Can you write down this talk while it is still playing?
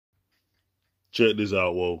Check this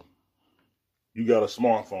out, whoa. You got a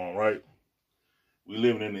smartphone, right? We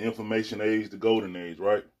living in the information age, the golden age,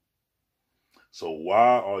 right? So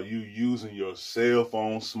why are you using your cell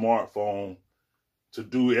phone, smartphone to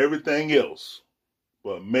do everything else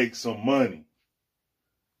but make some money?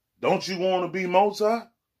 Don't you want to be multi?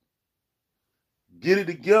 Get it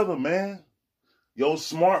together, man. Your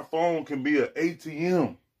smartphone can be an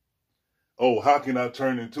ATM. Oh, how can I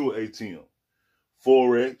turn into an ATM?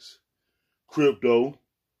 Forex, crypto,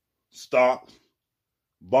 stocks,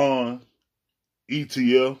 bonds,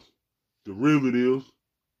 ETF, derivatives.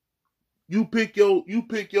 You pick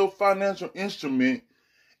your financial instrument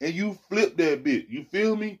and you flip that bit. You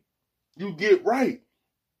feel me? You get right.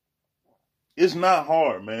 It's not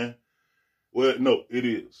hard, man. Well, no, it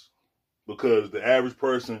is. Because the average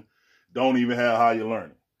person don't even have higher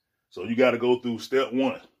learning. So you got to go through step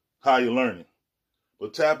one, higher learning.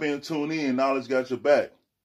 But tap in, tune in, knowledge got your back.